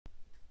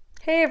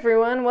Hey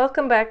everyone,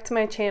 welcome back to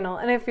my channel,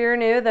 and if you're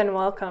new, then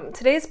welcome.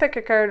 Today's pick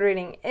a card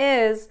reading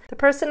is the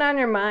person on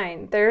your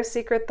mind, their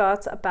secret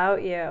thoughts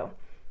about you.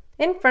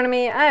 In front of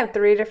me, I have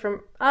 3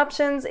 different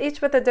options,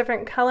 each with a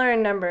different color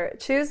and number.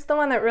 Choose the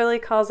one that really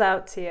calls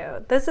out to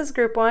you. This is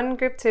group 1,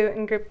 group 2,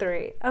 and group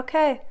 3.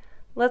 Okay,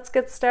 let's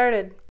get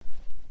started.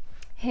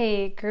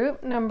 Hey,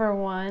 group number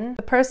 1,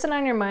 the person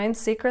on your mind,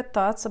 secret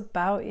thoughts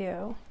about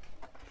you.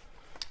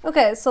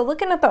 Okay, so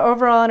looking at the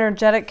overall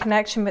energetic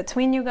connection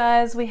between you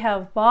guys, we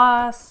have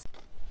boss.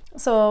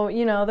 So,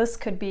 this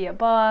could be a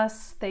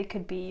boss, they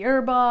could be your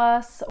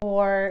boss,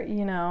 or,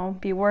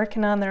 be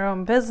working on their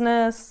own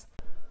business.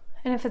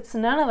 And if it's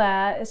none of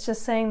that, it's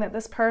just saying that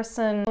this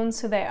person owns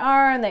who they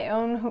are, and they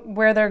own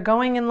where they're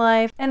going in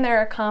life, and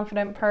they're a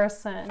confident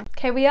person.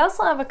 Okay, we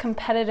also have a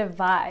competitive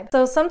vibe.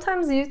 So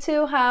sometimes you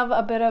two have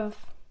a bit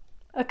of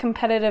a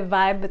competitive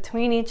vibe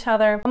between each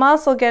other. I'm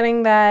also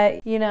getting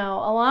that,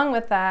 along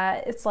with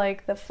that, it's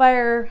like the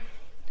fire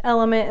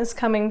element is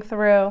coming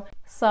through.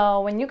 So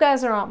when you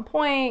guys are on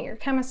point, your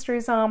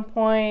chemistry's on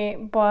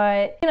point,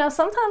 but,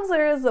 sometimes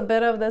there is a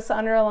bit of this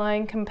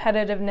underlying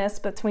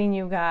competitiveness between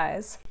you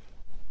guys.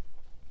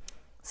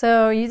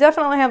 So you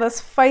definitely have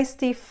this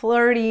feisty,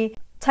 flirty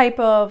type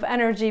of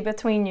energy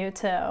between you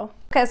two.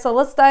 Okay, so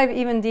let's dive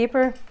even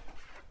deeper.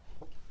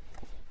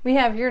 We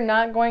have, you're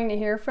not going to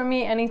hear from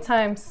me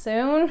anytime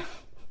soon.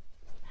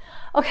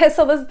 Okay,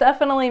 so this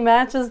definitely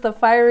matches the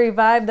fiery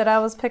vibe that I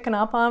was picking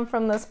up on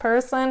from this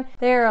person.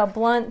 They're a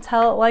blunt,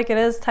 tell it like it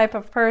is type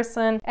of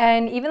person.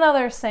 And even though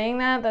they're saying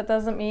that, that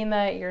doesn't mean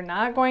that you're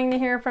not going to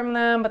hear from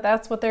them, but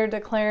that's what they're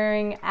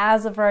declaring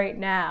as of right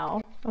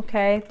now.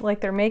 Okay, like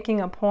they're making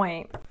a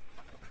point.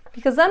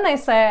 Because then they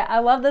say, I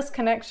love this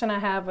connection I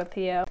have with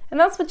you. And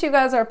that's what you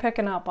guys are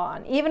picking up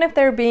on, even if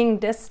they're being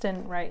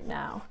distant right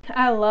now.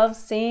 I love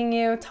seeing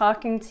you,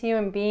 talking to you,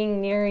 and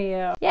being near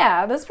you.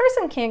 Yeah, this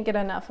person can't get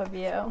enough of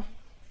you.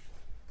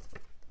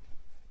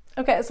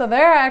 Okay, so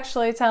they're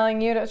actually telling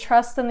you to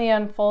trust in the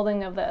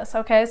unfolding of this,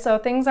 okay? So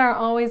things aren't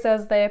always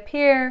as they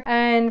appear,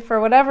 and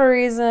for whatever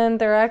reason,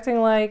 they're acting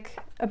like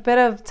a bit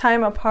of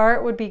time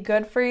apart would be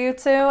good for you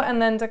two,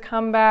 and then to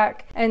come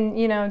back and,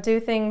 do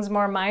things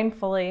more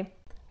mindfully.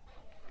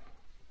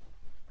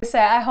 Say,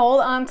 I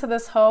hold on to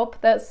this hope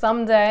that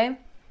someday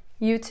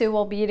you two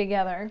will be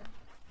together.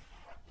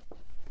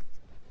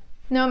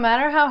 No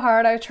matter how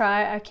hard I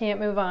try, I can't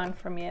move on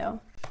from you.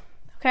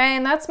 Okay,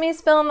 and that's me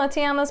spilling the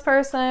tea on this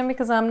person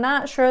because I'm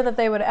not sure that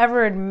they would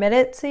ever admit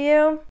it to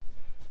you,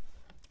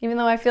 even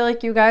though I feel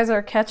like you guys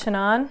are catching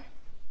on.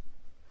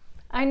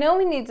 I know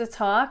we need to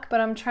talk,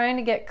 but I'm trying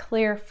to get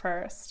clear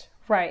first.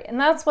 Right, and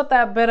that's what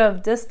that bit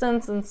of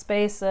distance and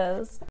space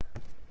is.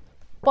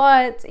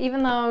 But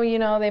even though,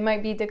 they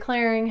might be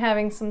declaring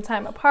having some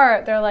time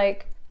apart, they're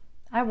like,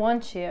 I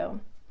want you.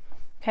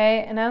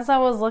 Okay, and as I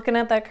was looking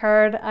at that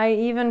card, I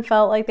even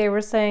felt like they were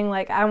saying,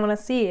 like, I want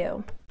to see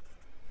you.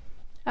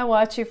 I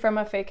watch you from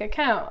a fake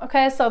account.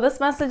 Okay, so this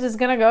message is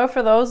going to go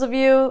for those of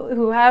you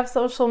who have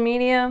social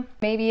media.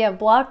 Maybe you have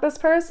blocked this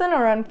person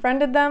or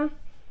unfriended them.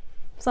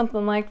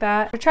 Something like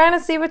that. You're trying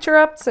to see what you're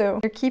up to.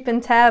 You're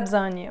keeping tabs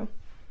on you.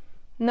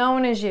 No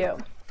one is you.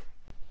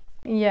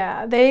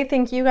 Yeah, they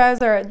think you guys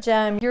are a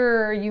gem.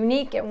 You're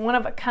unique and one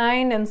of a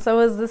kind, and so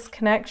is this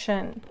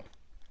connection.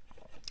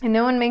 And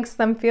no one makes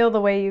them feel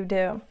the way you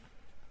do.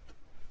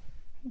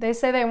 They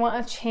say they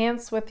want a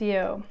chance with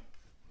you.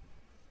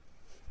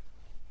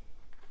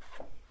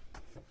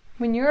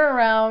 When you're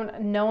around,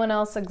 no one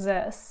else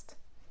exists.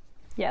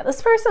 Yeah,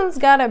 this person's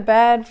got it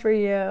bad for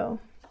you,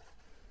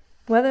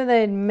 whether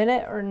they admit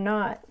it or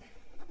not.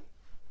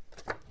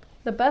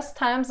 The best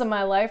times of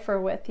my life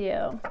are with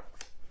you.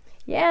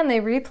 Yeah, and they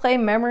replay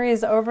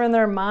memories over in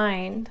their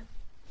mind,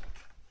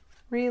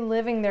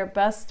 reliving their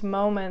best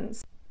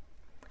moments.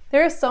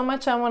 There is so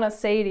much I want to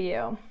say to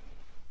you.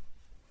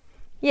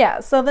 Yeah,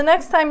 so the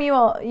next time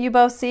you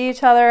both see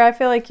each other, I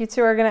feel like you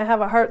two are going to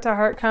have a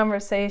heart-to-heart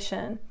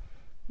conversation.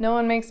 No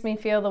one makes me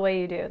feel the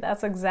way you do.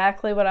 That's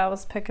exactly what I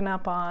was picking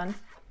up on.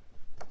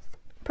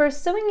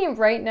 Pursuing you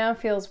right now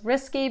feels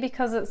risky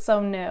because it's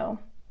so new.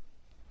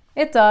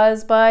 It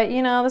does, but,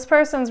 this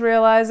person's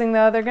realizing,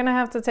 though, they're going to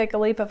have to take a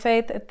leap of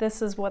faith if this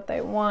is what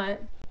they want.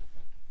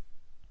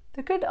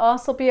 There could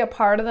also be a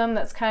part of them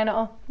that's kind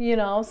of,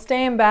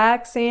 staying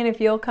back, seeing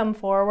if you'll come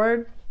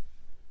forward.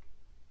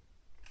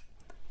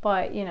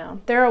 But,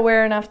 they're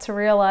aware enough to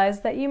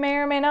realize that you may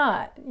or may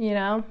not,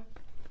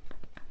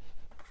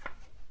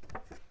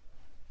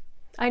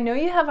 I know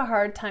you have a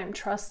hard time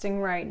trusting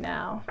right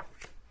now.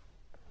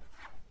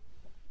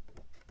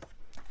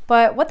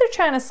 But what they're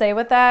trying to say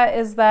with that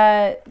is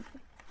that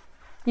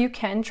you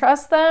can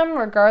trust them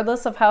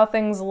regardless of how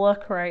things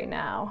look right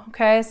now,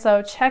 okay?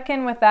 So check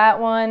in with that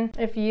one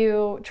if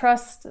you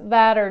trust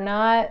that or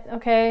not,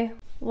 okay?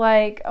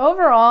 Like,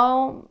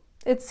 overall,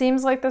 it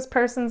seems like this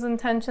person's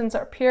intentions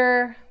are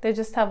pure. They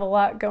just have a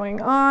lot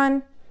going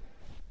on.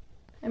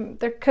 And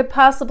there could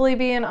possibly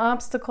be an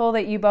obstacle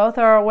that you both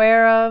are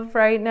aware of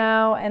right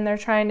now, and they're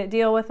trying to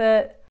deal with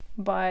it.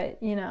 But,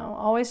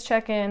 always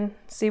check in,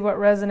 see what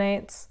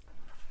resonates.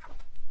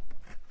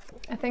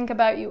 I think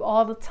about you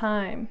all the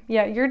time.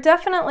 Yeah, you're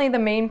definitely the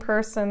main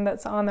person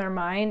that's on their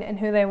mind and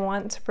who they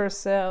want to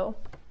pursue.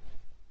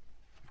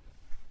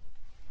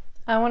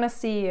 I want to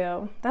see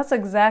you. That's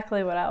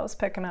exactly what I was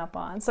picking up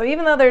on. So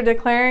even though they're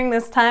declaring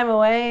this time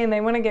away and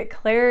they want to get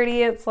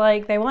clarity, it's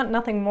like they want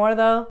nothing more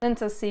though than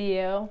to see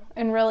you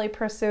and really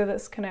pursue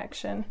this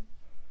connection.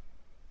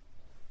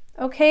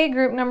 Okay,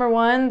 group number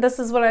 1, this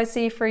is what I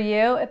see for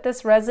you. If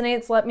this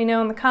resonates, let me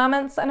know in the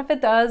comments. And if it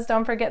does,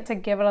 don't forget to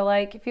give it a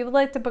like. If you would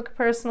like to book a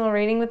personal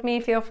reading with me,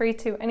 feel free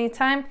to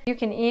anytime. You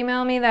can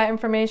email me. That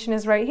information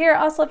is right here.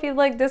 Also, if you'd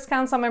like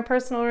discounts on my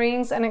personal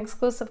readings and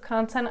exclusive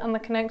content on the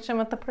connection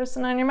with the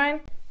person on your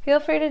mind,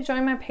 feel free to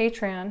join my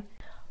Patreon.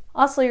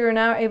 Also, you are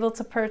now able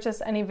to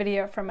purchase any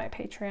video from my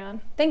Patreon.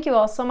 Thank you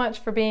all so much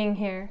for being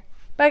here.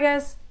 Bye,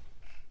 guys.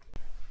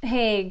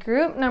 Hey,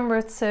 group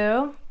number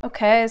 2.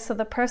 Okay, so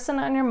the person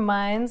on your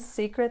mind's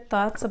secret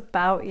thoughts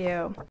about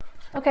you.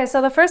 Okay,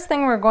 so the first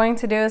thing we're going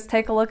to do is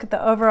take a look at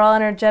the overall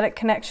energetic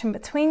connection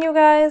between you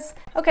guys.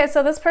 Okay,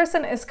 so this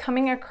person is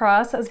coming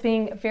across as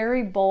being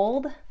very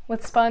bold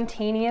with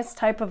spontaneous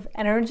type of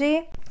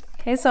energy.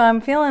 Okay, so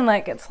I'm feeling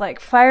like it's like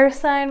fire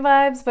sign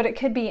vibes, but it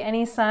could be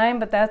any sign,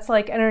 but that's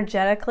like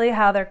energetically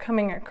how they're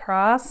coming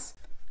across.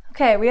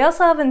 Okay, we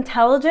also have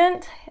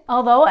intelligent.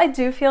 Although I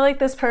do feel like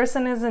this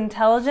person is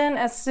intelligent,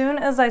 as soon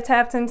as I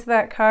tapped into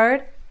that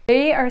card,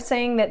 they are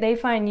saying that they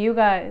find you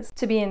guys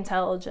to be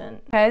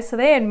intelligent. Okay, so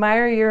they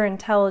admire your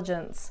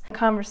intelligence,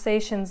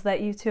 conversations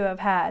that you two have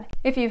had,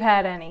 if you've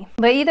had any.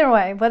 But either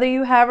way, whether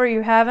you have or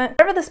you haven't,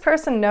 whatever this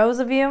person knows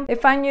of you, they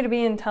find you to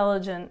be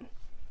intelligent.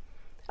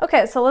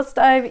 Okay, so let's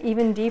dive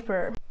even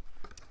deeper.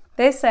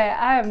 They say,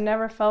 I have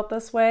never felt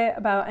this way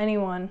about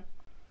anyone.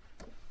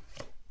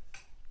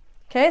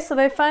 Okay, so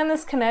they find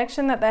this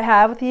connection that they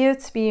have with you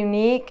to be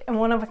unique and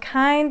one of a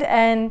kind,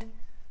 and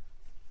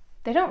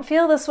they don't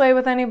feel this way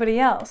with anybody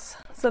else.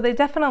 So they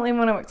definitely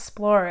want to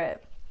explore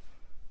it.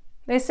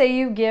 They say,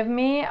 you give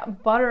me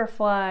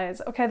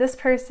butterflies. Okay, this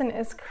person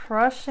is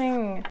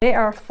crushing. They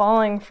are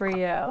falling for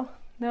you.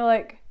 They're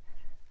like,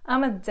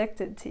 I'm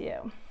addicted to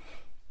you.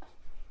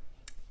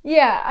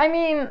 Yeah, I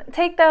mean,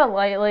 take that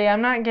lightly.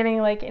 I'm not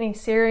getting like any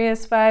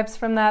serious vibes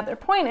from that. Their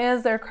point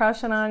is they're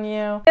crushing on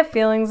you. They have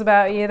feelings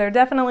about you. They're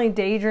definitely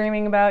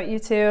daydreaming about you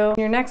two,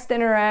 your next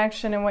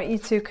interaction and what you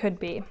two could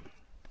be.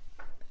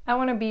 I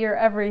want to be your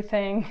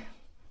everything.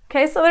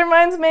 Okay, so their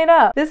mind's made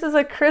up. This is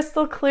a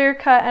crystal clear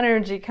cut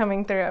energy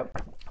coming through,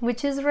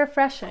 which is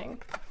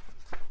refreshing.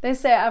 They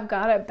say, I've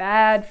got it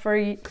bad for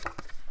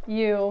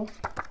you.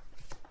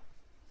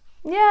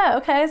 Yeah,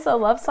 okay, so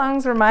love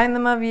songs remind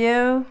them of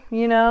you,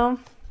 you know.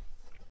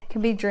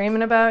 Could be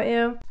dreaming about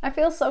you. I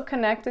feel so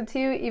connected to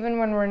you even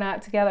when we're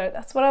not together.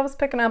 That's what I was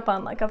picking up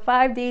on, like a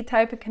 5D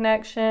type of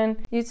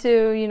connection. You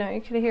two, you know, you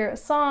could hear a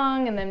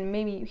song and then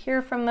maybe you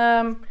hear from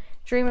them,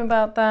 dream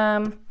about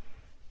them,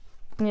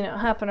 you know,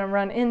 happen to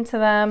run into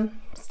them,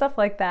 stuff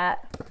like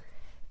that.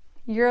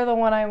 You're the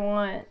one I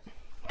want.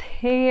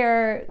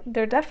 They're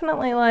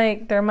definitely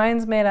like, their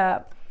mind's made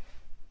up.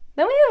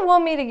 Then we have we'll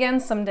meet again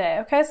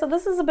someday. Okay, so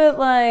this is a bit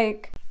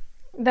like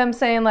them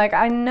saying like,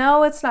 I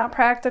know it's not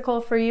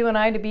practical for you and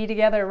I to be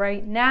together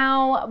right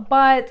now,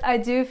 but I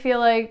do feel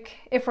like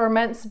if we're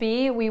meant to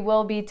be, we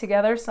will be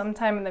together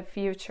sometime in the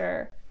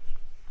future.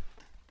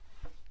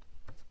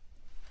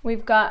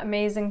 We've got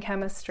amazing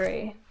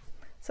chemistry.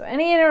 So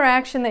any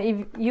interaction that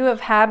you have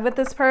had with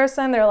this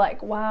person, they're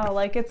like, wow,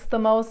 like it's the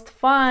most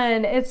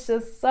fun. It's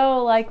just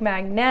so like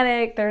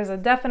magnetic. There's a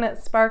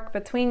definite spark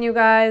between you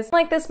guys,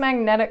 like this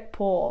magnetic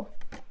pull.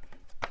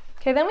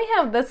 Okay, then we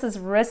have this is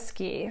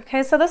risky.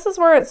 Okay, so this is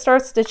where it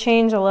starts to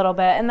change a little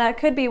bit, and that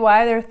could be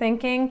why they're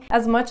thinking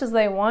as much as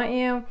they want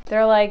you.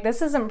 They're like,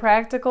 this isn't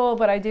practical,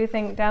 but I do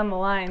think down the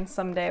line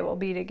someday we'll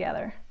be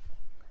together.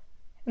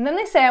 And then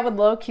they say I would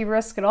low-key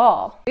risk it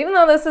all. Even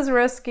though this is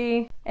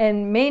risky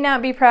and may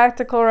not be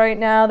practical right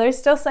now, they're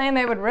still saying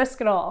they would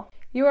risk it all.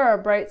 You are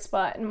a bright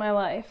spot in my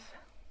life.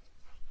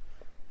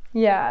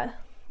 Yeah,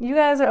 you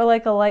guys are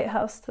like a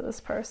lighthouse to this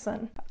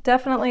person.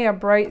 Definitely a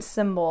bright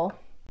symbol.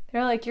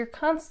 They're like, you're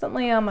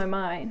constantly on my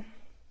mind.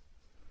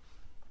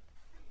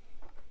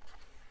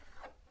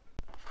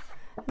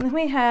 And then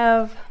we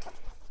have,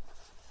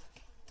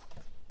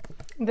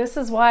 this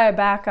is why I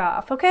back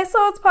off. Okay,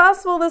 so it's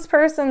possible this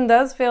person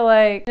does feel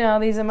like, you know,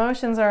 these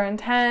emotions are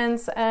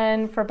intense,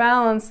 and for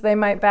balance, they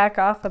might back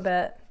off a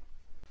bit.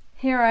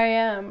 Here I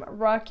am,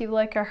 rock you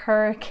like a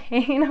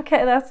hurricane.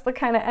 Okay, that's the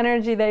kind of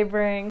energy they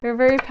bring. They're a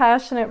very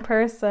passionate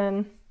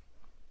person.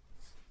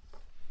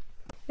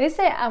 They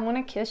say, I want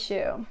to kiss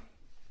you.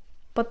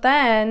 But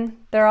then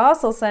they're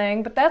also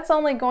saying, but that's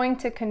only going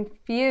to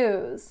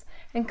confuse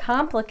and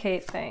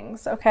complicate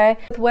things, okay?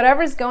 With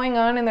whatever's going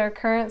on in their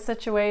current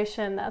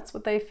situation, that's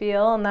what they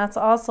feel, and that's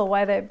also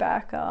why they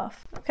back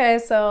off. Okay,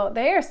 so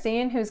they are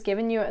seeing who's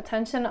giving you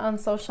attention on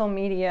social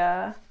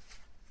media.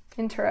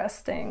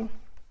 Interesting.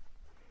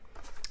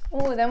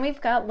 Oh, then we've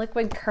got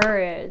liquid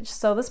courage.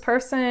 So this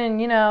person,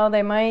 you know,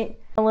 they might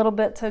a little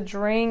bit to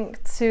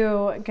drink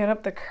to get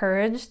up the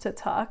courage to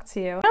talk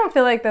to you. I don't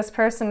feel like this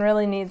person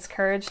really needs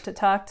courage to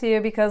talk to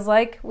you because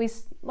like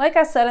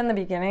I said in the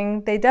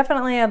beginning, they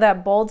definitely have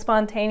that bold,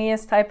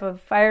 spontaneous type of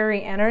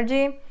fiery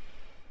energy.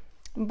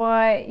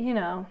 But, you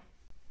know,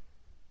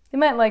 they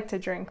might like to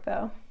drink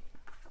though.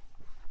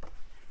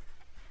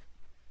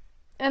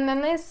 And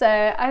then they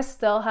say, I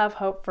still have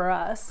hope for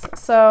us.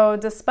 So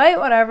despite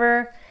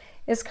whatever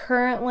is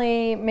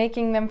currently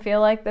making them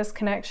feel like this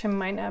connection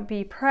might not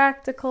be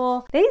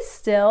practical, they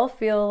still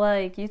feel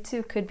like you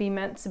two could be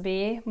meant to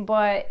be,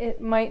 but it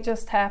might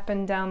just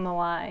happen down the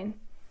line.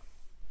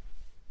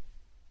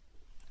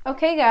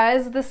 Okay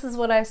guys, this is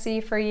what I see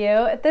for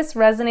you. If this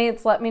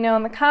resonates, let me know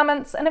in the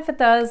comments, and if it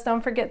does,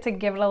 don't forget to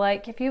give it a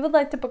like. If you would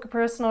like to book a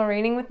personal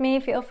reading with me,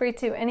 feel free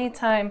to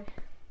anytime.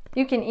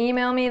 You can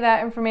email me,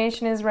 that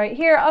information is right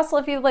here. Also,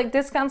 if you'd like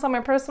discounts on my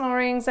personal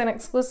readings and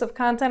exclusive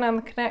content on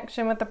the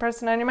connection with the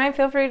person on your mind,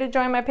 feel free to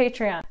join my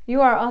Patreon.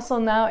 You are also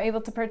now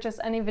able to purchase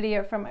any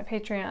video from my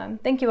Patreon.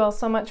 Thank you all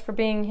so much for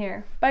being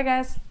here. Bye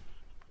guys.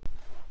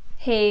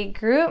 Hey,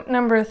 group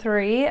number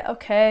 3.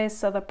 Okay,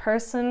 so the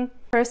person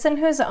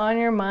who's on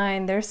your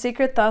mind, their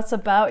secret thoughts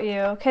about you.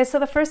 Okay, so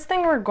the first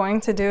thing we're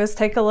going to do is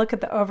take a look at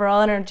the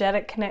overall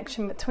energetic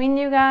connection between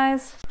you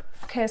guys.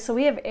 Okay, so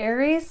we have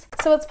Aries.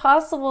 So it's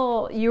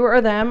possible you or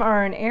them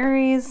are an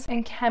Aries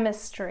in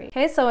chemistry.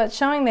 Okay, so it's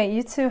showing that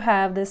you two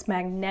have this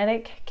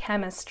magnetic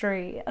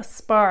chemistry, a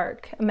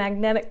spark, a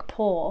magnetic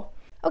pull.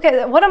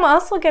 Okay, what I'm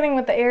also getting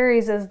with the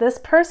Aries is this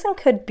person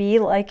could be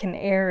like an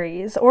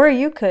Aries, or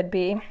you could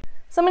be.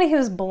 Somebody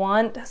who's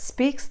blunt,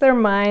 speaks their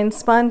mind,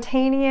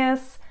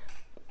 spontaneous,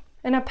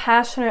 and a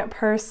passionate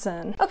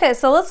person. Okay,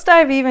 so let's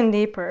dive even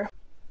deeper.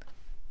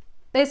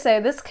 They say,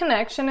 this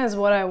connection is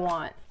what I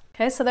want.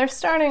 Okay, so they're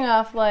starting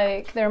off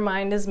like their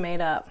mind is made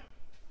up.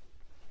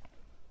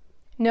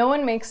 No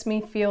one makes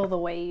me feel the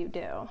way you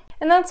do.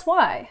 And that's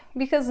why,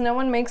 because no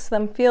one makes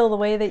them feel the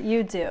way that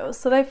you do.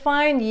 So they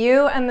find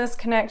you and this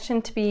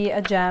connection to be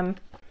a gem,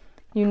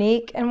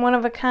 unique and one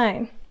of a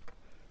kind.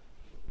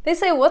 They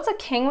say, what's a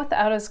king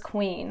without his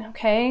queen?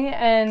 Okay,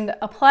 and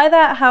apply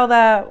that how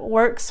that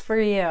works for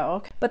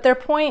you. But their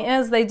point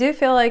is they do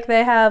feel like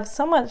they have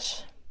so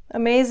much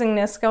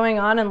amazingness going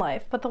on in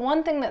life. But the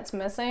one thing that's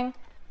missing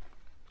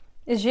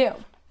is you,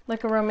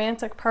 like a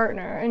romantic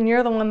partner, and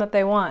you're the one that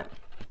they want.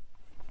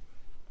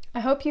 I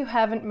hope you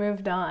haven't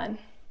moved on.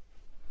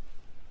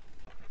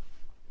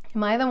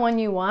 Am I the one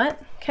you want?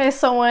 Okay,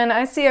 so when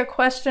I see a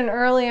question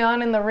early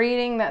on in the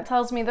reading that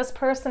tells me this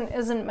person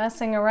isn't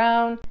messing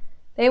around,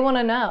 they want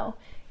to know.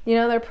 You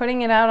know, they're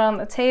putting it out on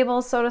the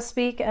table, so to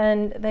speak,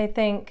 and they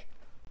think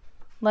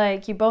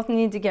like you both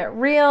need to get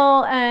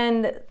real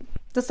and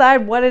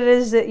decide what it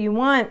is that you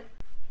want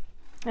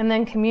and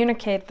then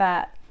communicate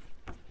that.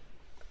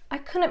 I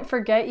couldn't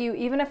forget you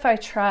even if I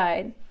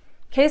tried.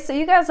 Okay, so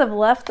you guys have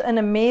left an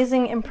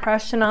amazing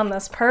impression on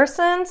this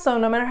person. So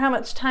no matter how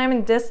much time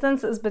and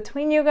distance is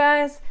between you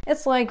guys,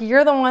 it's like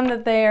you're the one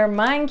that their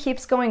mind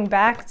keeps going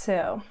back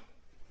to.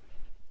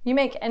 You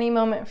make any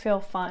moment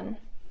feel fun.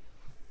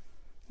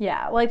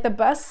 Yeah, like the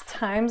best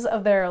times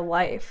of their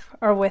life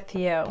are with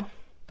you.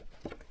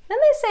 Then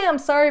they say, I'm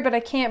sorry, but I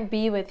can't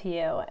be with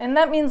you. And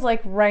that means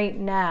like right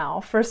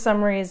now for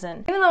some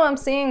reason, even though I'm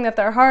seeing that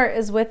their heart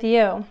is with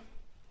you.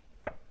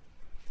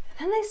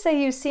 Then they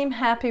say, you seem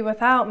happy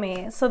without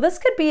me. So this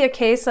could be a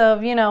case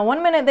of, you know,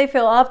 one minute they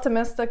feel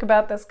optimistic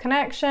about this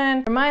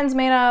connection, their mind's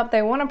made up,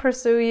 they want to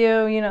pursue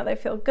you, you know, they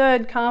feel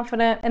good,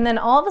 confident, and then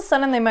all of a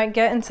sudden they might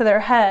get into their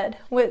head,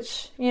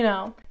 which, you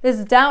know,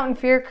 this doubt and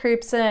fear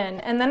creeps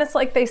in, and then it's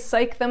like they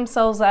psych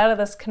themselves out of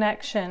this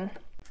connection.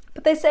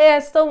 But they say, I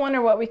still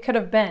wonder what we could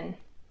have been.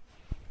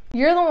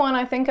 You're the one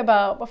I think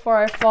about before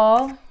I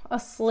fall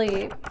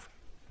asleep.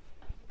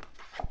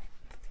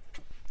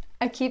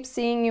 I keep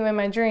seeing you in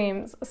my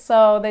dreams.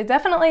 So they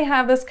definitely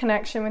have this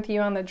connection with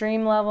you on the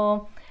dream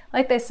level.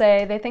 Like they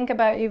say, they think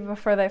about you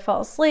before they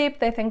fall asleep.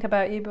 They think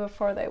about you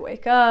before they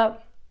wake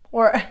up.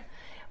 Or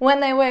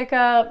when they wake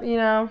up, you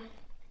know.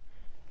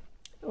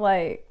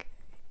 Like,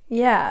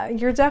 yeah,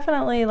 you're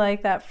definitely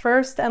like that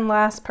first and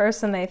last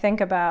person they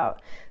think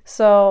about.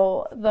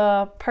 So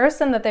the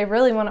person that they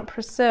really want to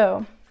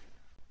pursue.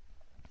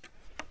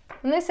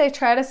 And they say,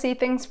 try to see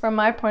things from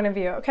my point of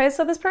view. Okay,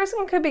 so this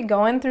person could be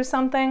going through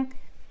something,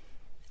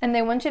 and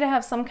they want you to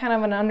have some kind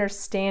of an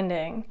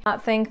understanding.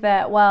 Not think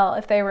that, well,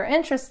 if they were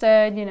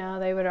interested, you know,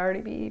 they would already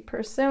be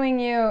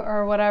pursuing you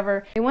or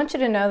whatever. They want you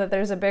to know that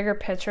there's a bigger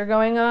picture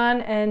going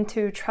on and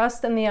to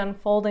trust in the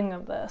unfolding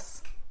of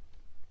this.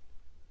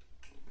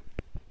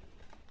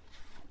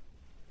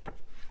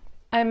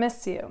 I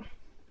miss you.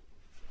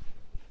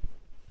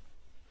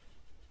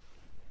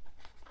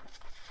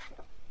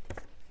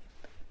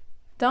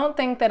 Don't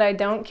think that I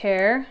don't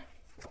care,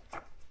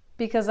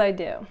 because I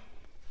do.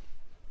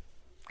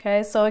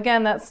 Okay, so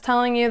again, that's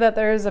telling you that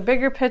there's a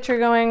bigger picture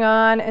going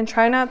on, and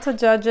try not to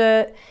judge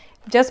it.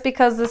 Just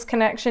because this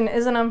connection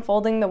isn't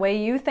unfolding the way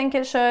you think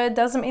it should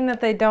doesn't mean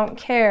that they don't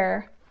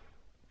care.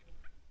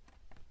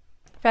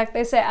 In fact,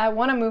 they say, I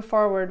want to move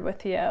forward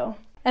with you.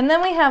 And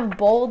then we have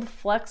bold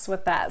flex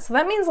with that. So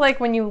that means like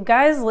when you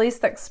guys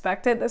least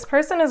expect it, this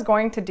person is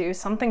going to do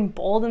something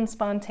bold and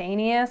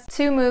spontaneous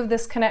to move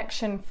this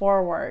connection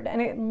forward.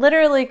 And it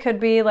literally could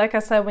be, like I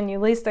said, when you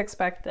least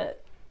expect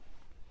it.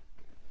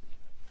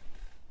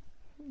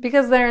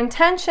 Because their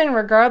intention,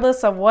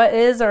 regardless of what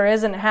is or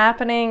isn't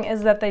happening,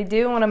 is that they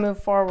do want to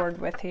move forward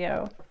with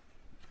you.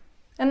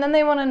 And then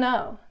they want to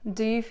know,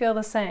 do you feel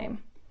the same?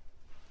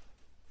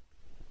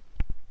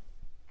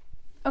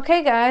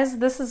 Okay guys,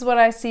 this is what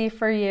I see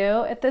for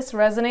you. If this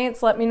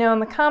resonates, let me know in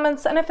the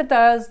comments, and if it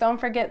does, don't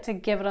forget to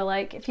give it a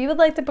like. If you would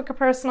like to book a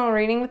personal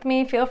reading with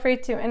me, feel free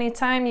to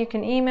anytime. You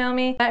can email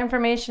me. That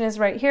information is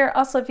right here.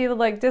 Also, if you would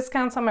like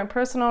discounts on my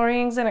personal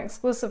readings and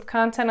exclusive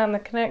content on the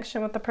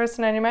connection with the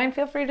person on your mind,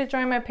 feel free to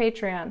join my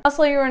Patreon.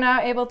 Also, you are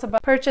now able to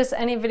purchase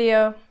any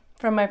video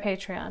from my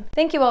Patreon.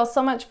 Thank you all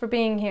so much for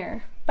being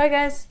here. Bye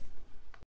guys.